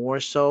even more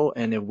so?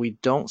 And if we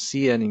don't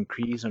see an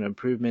increase or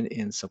improvement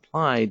in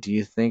supply, do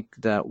you think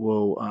that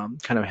will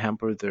kind of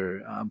hamper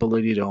their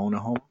ability to own a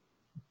home?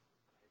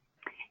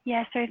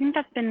 Yeah, so I think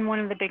that's been one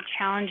of the big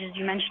challenges.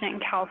 You mentioned it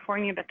in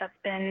California, but that's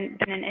been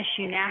an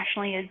issue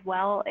nationally as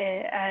well.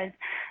 As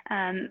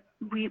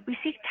we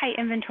see tight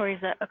inventories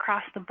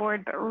across the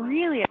board, but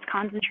really it's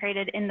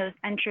concentrated in those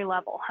entry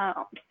level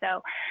homes.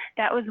 So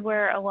that was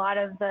where a lot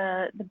of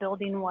the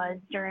building was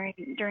during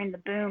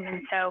the boom,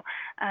 and so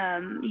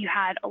you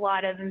had a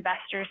lot of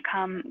investors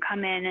come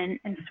in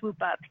and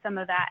swoop up some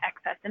of that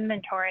excess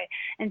inventory,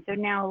 and so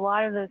now a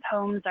lot of those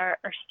homes are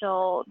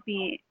still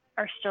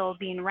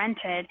being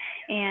rented.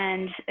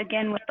 And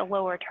again, with the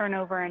lower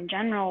turnover in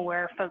general,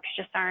 where folks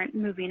just aren't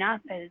moving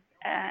up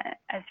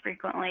as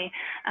frequently,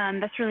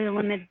 that's really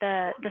limited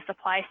the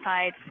supply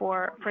side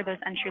for those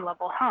entry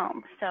level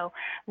homes. So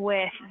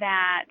with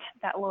that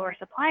lower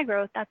supply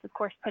growth, that's of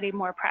course putting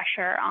more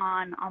pressure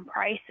on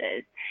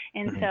prices,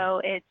 and Mhm.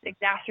 so it's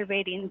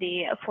exacerbating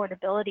the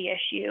affordability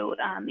issue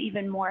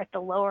even more at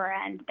the lower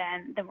end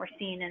than we're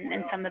seeing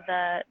in some of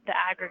the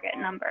aggregate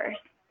numbers.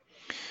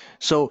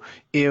 So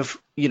if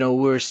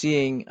we're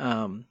seeing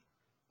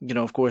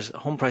of course,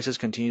 home prices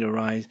continue to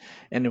rise,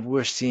 and if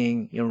we're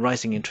seeing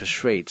rising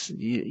interest rates,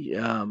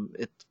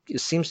 it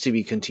seems to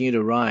be continue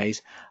to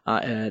rise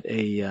at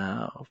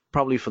a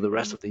probably for the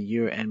rest Mhm. of the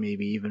year and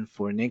maybe even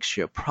for next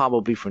year,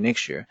 probably for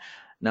next year.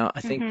 Now,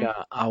 I think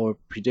Mhm. our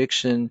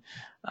prediction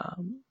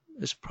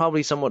is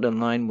probably somewhat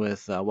in line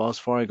with Wells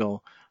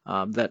Fargo.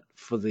 That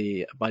for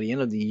the by the end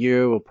of the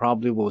year, we'll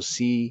probably will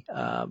see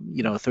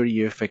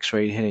 30-year fixed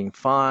rate hitting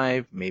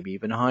 5, maybe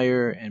even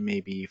higher, and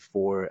maybe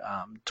for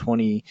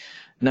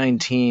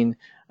 2019,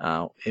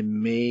 it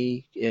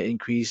may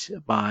increase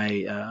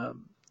by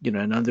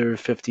another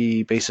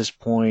 50 basis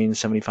points,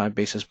 75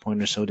 basis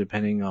point or so,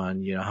 depending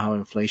on how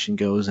inflation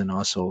goes and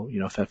also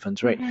Fed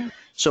funds rate. Mhm.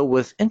 So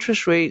with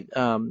interest rate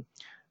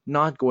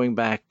not going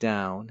back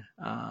down,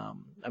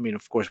 I mean,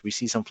 of course, we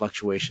see some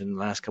fluctuation. The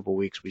last couple of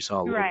weeks, we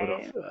saw a little bit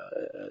of Right.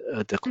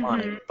 a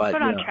decline, Mhm. but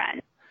But on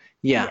trend.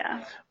 yeah.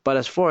 Yeah. But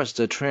as far as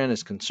the trend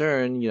is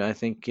concerned, I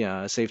think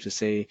it's safe to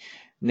say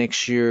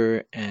next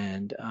year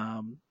and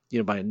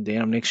by the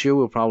end of next year,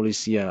 we'll probably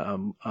see a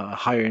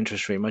higher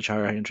interest rate, much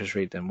higher interest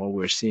rate than what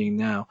we're seeing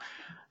now.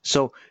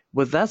 So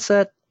with that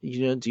said,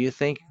 do you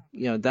think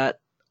that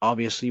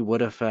obviously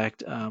would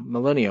affect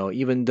millennial,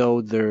 even though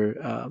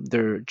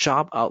their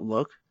job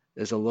outlook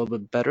is a little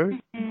bit better?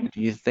 Mhm.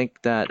 Do you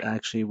think that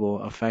actually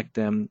will affect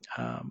them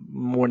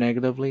more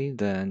negatively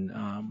than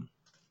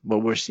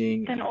what we're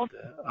seeing Then in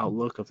the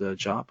outlook of the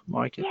job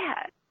market?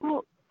 yeah.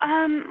 Well,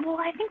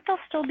 I think they'll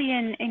still be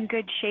in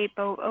good shape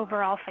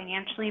overall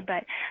financially,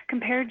 but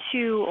compared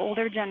to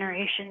older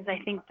generations, I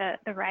think that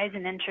the rise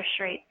in interest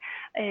rates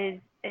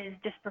is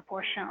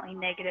disproportionately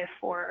negative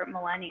for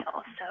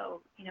millennials.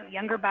 So,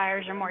 younger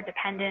buyers are more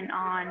dependent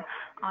on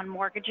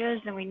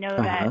mortgages, and we know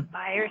Uh-huh. that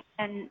buyers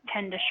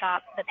tend to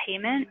shop the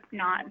payment,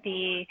 not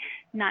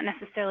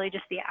necessarily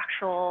just the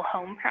actual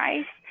home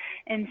price.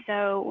 And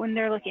so when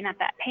they're looking at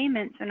that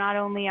payment, so not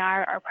only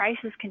are our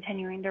prices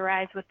continuing to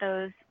rise with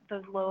those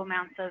low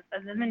amounts of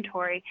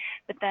inventory,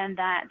 but then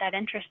that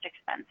interest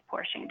expense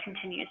portion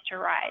continues to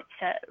rise.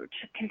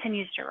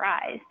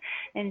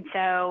 And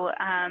so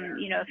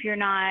if you're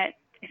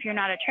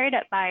not a trade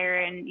up buyer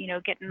and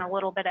getting a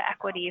little bit of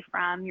equity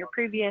from your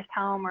previous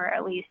home, or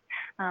at least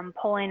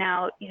pulling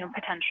out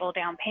potential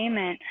down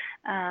payment,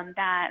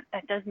 that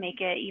does make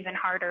it even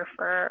harder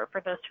for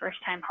those first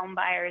time home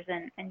buyers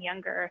and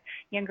younger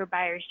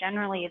buyers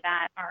generally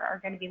that are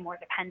going to be more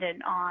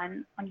dependent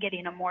on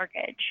getting a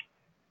mortgage.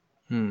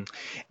 Hmm.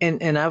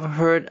 And I've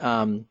heard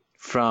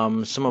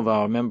from some of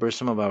our members,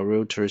 some of our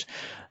realtors,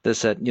 that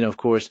said, of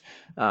course,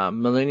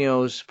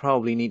 millennials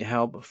probably need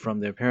help from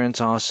their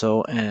parents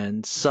also,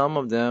 and some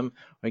of them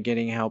are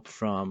getting help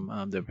from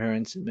their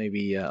parents,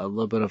 maybe a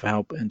little bit of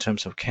help in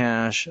terms of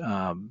cash,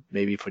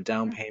 maybe for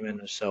down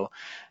payment or so.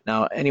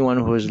 Now, anyone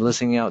who is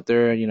listening out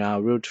there, our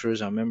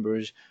realtors, our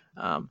members,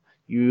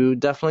 you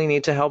definitely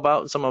need to help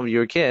out some of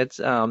your kids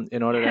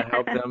in order to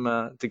help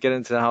them to get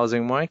into the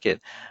housing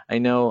market. I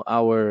know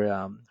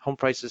our home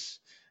prices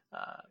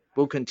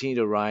will continue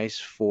to rise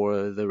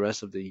for the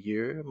rest of the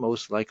year,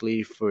 most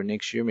likely for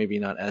next year, maybe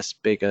not as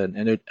big a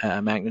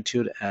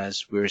magnitude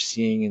as we're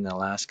seeing in the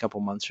last couple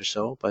months or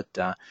so, but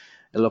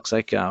it looks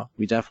like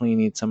we definitely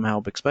need some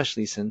help,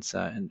 especially since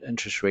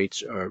interest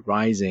rates are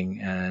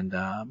rising and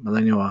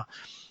millennial are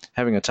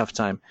having a tough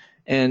time.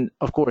 And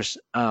of course,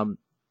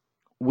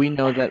 we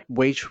know that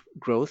wage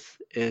growth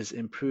is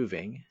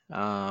improving,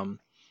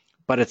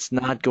 but it's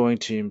not going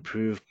to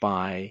improve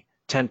by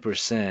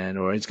 10%,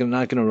 or it's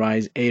not going to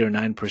rise 8 or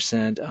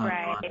 9%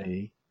 Right. on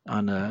a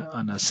on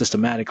a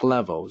systematic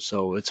level.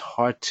 So it's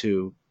hard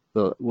to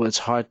well, it's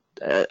hard.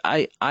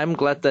 I'm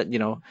glad that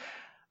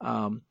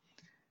um,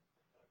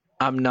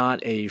 I'm not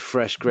a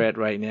fresh grad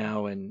right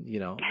now, and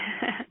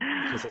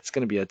because it's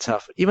going to be a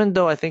tough. Even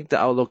though I think the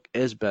outlook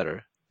is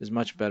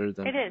much better It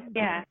than is,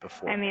 yeah. I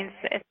before. mean,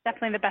 it's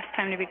definitely the best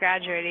time to be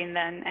graduating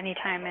than any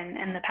time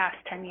in the past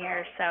 10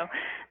 years. So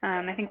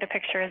I think the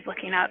picture is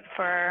looking up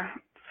for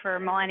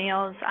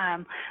millennials.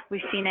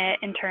 We've seen it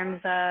in terms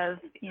of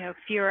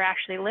fewer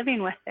actually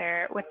living with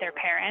their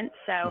parents.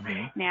 So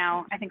Hmm.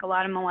 now I think a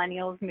lot of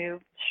millennials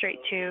move straight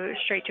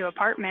to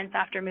apartments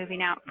after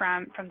moving out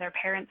from their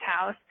parents'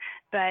 house.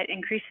 But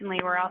increasingly,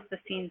 we're also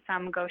seeing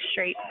some go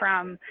straight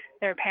from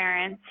their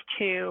parents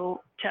to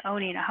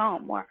owning a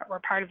home, or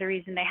part of the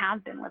reason they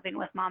have been living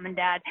with mom and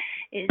dad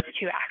is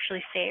to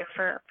actually save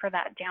for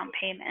that down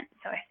payment.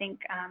 So I think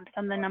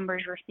some of the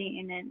numbers we're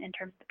seeing in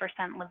terms of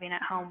percent living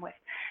at home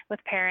with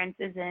parents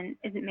isn't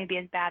maybe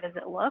as bad as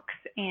it looks.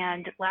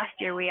 And last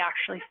year we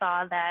actually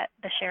saw that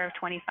the share of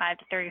 25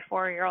 to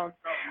 34-year-olds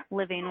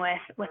living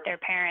with their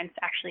parents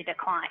actually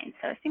declined.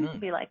 So it seems to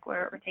be like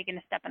we're taking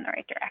a step in the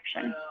right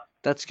direction.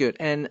 That's good.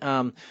 And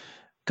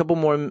couple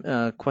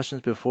more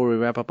questions before we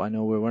wrap up. I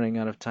know we're running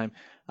out of time.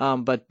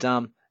 But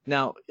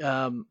now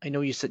I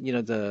know you said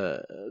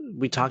the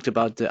we talked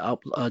about the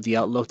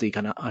outlook, the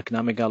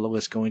economic outlook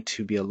is going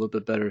to be a little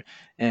bit better,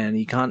 and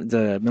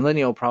the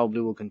millennial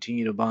probably will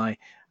continue to buy,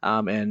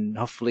 and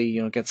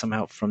hopefully get some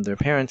help from their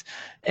parents.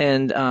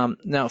 And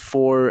now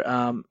for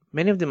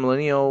many of the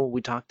millennial,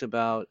 we talked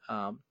about.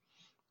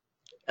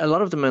 A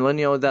lot of the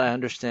millennial that I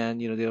understand,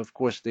 they of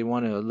course they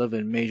want to live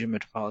in major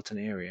metropolitan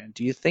area.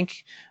 Do you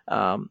think,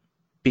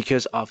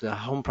 because of the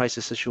home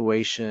prices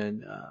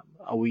situation,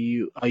 are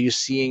you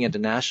seeing at the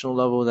national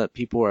level that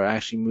people are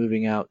actually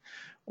moving out,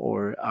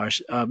 or are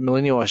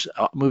millennials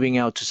moving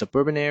out to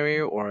suburban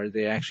area, or are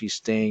they actually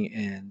staying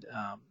in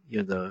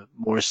the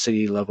more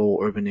city level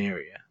urban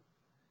area?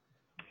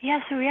 Yeah,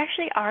 so we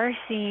actually are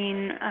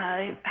seeing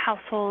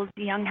households,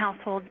 young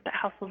households, but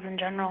households in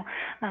general,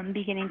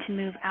 beginning to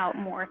move out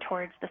more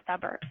towards the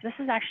suburbs. This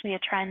is actually a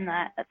trend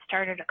that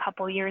started a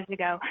couple years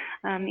ago,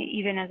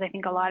 even as I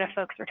think a lot of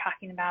folks were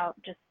talking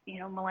about just,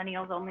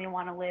 millennials only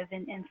want to live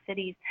in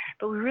cities.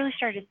 But we really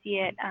started to see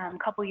it a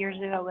couple years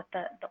ago with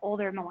the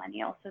older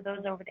millennials, so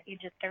those over the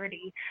age of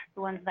 30,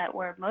 the ones that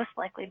were most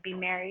likely to be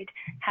married,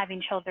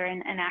 having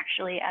children, and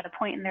actually at a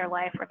point in their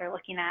life where they're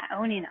looking at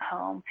owning a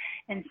home.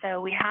 And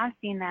so we have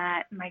seen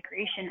that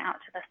migration out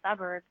to the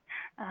suburbs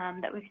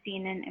that we've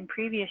seen in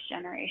previous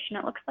generation.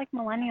 It looks like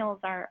millennials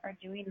are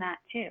doing that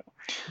too.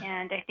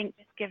 And I think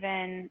just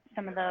given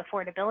some of the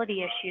affordability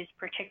issues,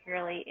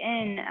 particularly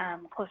in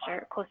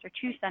closer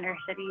to center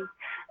cities,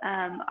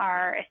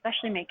 are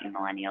especially making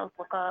millennials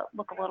look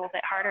a little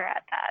bit harder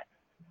at that.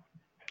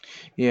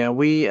 Yeah,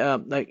 we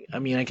like. I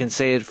mean, I can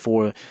say it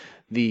for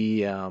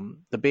the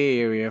Bay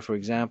Area, for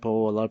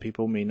example. A lot of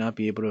people may not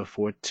be able to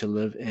afford to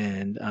live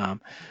in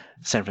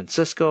San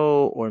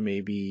Francisco or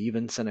maybe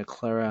even Santa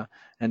Clara,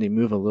 and they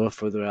move a little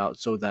further out.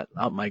 So that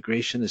out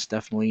migration is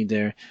definitely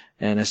there,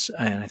 and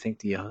I think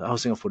the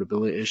housing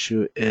affordability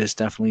issue is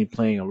definitely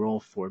playing a role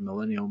for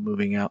millennial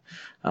moving out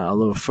a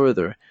little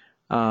further.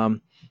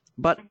 Um,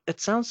 but it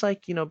sounds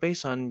like,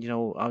 based on,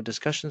 our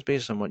discussions,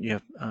 based on what you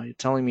have, you're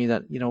telling me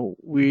that,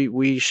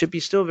 we should be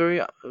still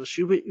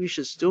we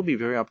should still be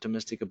very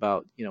optimistic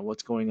about,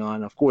 what's going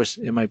on. Of course,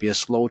 it might be a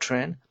slow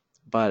trend,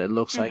 but it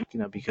looks like,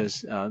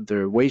 because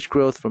their wage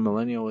growth for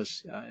millennial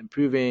is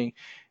improving,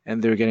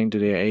 and they're getting to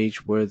their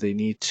age where they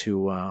need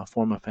to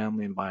form a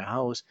family and buy a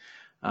house.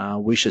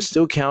 We should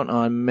still count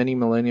on many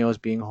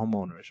millennials being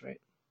homeowners, right?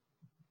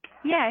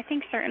 Yeah, I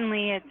think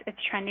certainly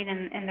it's trending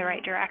in the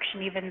right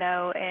direction, even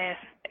though if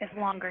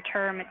longer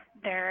term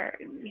their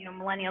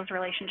millennials'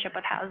 relationship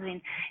with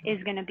housing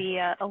is going to be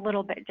a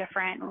little bit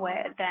different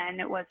than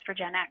it was for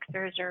Gen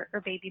Xers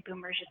or baby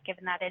boomers, just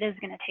given that it is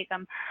going to take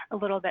them a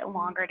little bit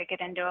longer to get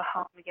into a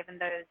home, given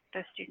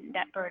those student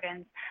debt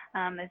burdens,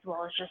 as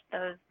well as just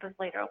those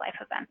later life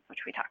events, which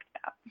we talked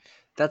about.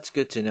 That's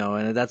good to know,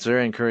 and that's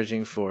very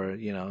encouraging for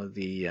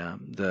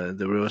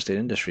the real estate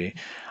industry.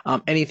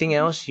 Anything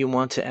else you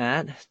want to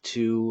add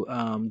to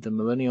the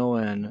millennial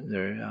and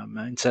their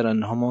mindset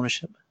on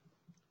homeownership?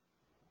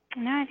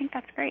 No, I think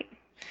that's great.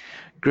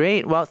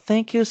 Great. Well,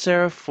 thank you,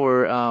 Sarah,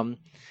 for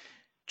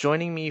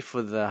joining me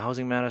for the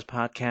Housing Matters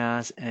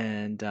podcast,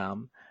 and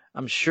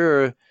I'm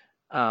sure.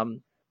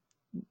 Um,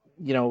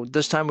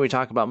 this time we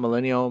talk about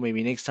millennial.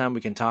 Maybe next time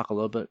we can talk a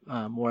little bit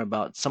more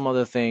about some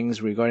other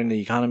things regarding the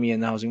economy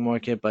and the housing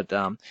market. But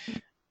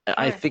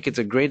I Sure. think it's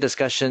a great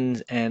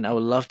discussion, and I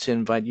would love to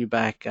invite you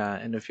back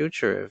in the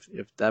future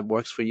if that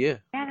works for you.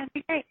 Yeah, that'd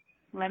be great.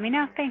 Let me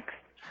know. Thanks.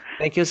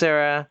 Thank you,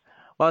 Sarah.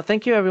 Well,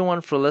 thank you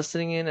everyone for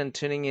listening in and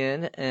tuning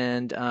in.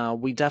 And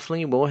we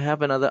definitely will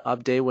have another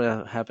update.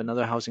 We'll have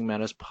another Housing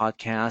Matters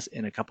podcast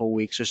in a couple of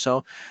weeks or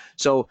so.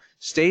 So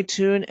stay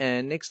tuned.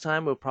 And next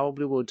time we'll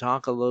probably will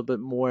talk a little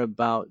bit more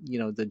about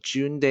the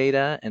June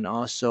data, and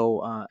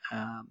also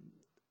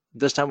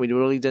this time we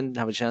really didn't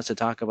have a chance to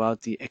talk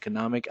about the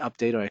economic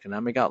update or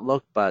economic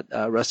outlook, but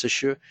rest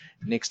assured,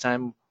 next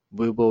time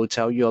we will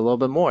tell you a little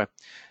bit more.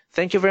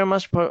 Thank you very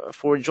much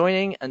for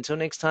joining. Until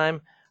next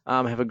time,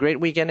 have a great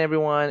weekend,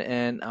 everyone,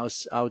 and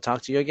I'll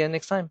talk to you again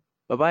next time.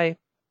 Bye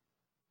bye.